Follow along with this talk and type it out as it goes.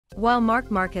While Marc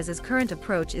Marquez's current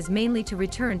approach is mainly to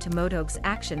return to MotoGP's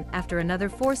action after another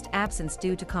forced absence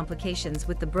due to complications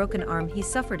with the broken arm he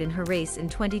suffered in her race in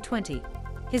 2020.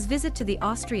 His visit to the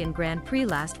Austrian Grand Prix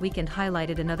last weekend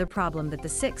highlighted another problem that the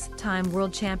six-time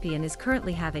world champion is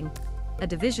currently having: a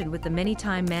division with the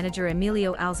many-time manager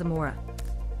Emilio Alzamora.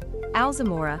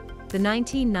 Alzamora, the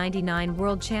 1999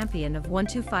 world champion of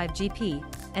 125GP,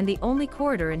 and the only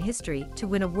corridor in history to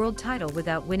win a world title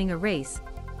without winning a race,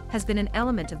 has been an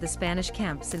element of the Spanish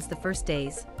camp since the first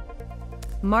days.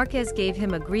 Marquez gave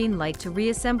him a green light to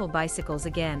reassemble bicycles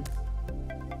again.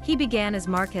 He began as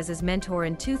Marquez's mentor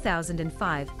in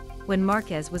 2005, when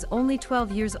Marquez was only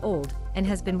 12 years old, and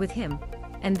has been with him,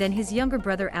 and then his younger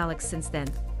brother Alex since then.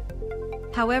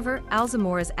 However,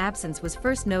 Alzamora's absence was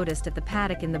first noticed at the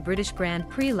Paddock in the British Grand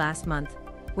Prix last month,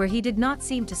 where he did not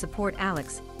seem to support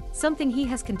Alex, something he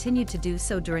has continued to do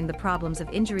so during the problems of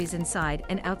injuries inside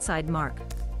and outside Marc.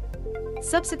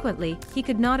 Subsequently, he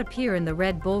could not appear in the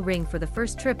Red Bull Ring for the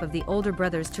first trip of the older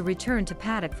brothers to return to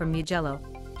Paddock from Mugello.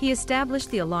 He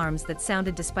established the alarms that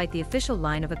sounded despite the official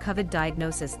line of a COVID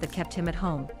diagnosis that kept him at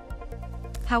home.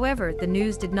 However, the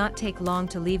news did not take long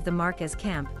to leave the Marquez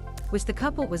camp, which the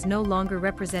couple was no longer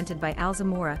represented by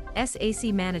Alzamora,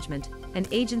 SAC Management, an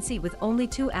agency with only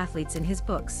 2 athletes in his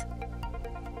books.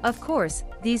 Of course,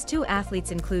 these 2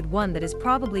 athletes include one that is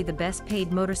probably the best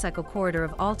paid motorcycle corridor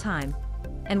of all time,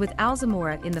 and with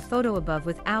Alzamora in the photo above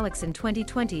with Alex in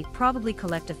 2020 probably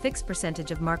collect a fixed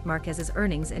percentage of Marc Marquez's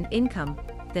earnings and income,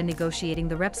 then negotiating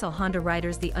the Repsol Honda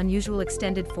Riders the unusual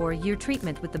extended 4-year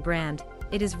treatment with the brand.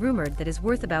 It is rumored that is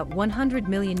worth about €100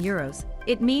 million.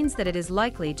 It means that it is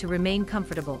likely to remain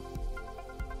comfortable.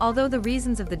 Although the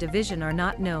reasons of the division are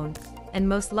not known, and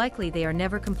most likely they are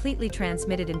never completely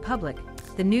transmitted in public,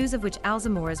 the news of which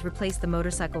Alzamora's replaced the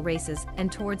motorcycle races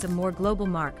and towards a more global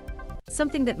Marc,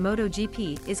 something that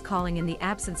MotoGP is calling in the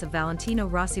absence of Valentino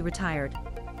Rossi retired.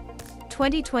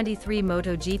 2023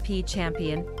 MotoGP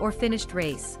champion or finished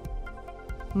race.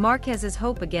 Marquez's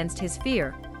hope against his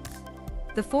fear.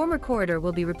 The former corridor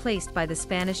will be replaced by the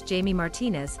Spanish Jaime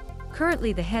Martinez,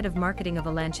 currently the head of marketing of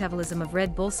Alanchevalism of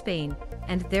Red Bull Spain,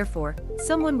 and therefore,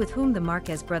 someone with whom the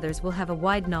Marquez brothers will have a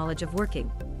wide knowledge of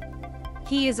working.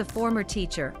 He is a former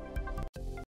teacher,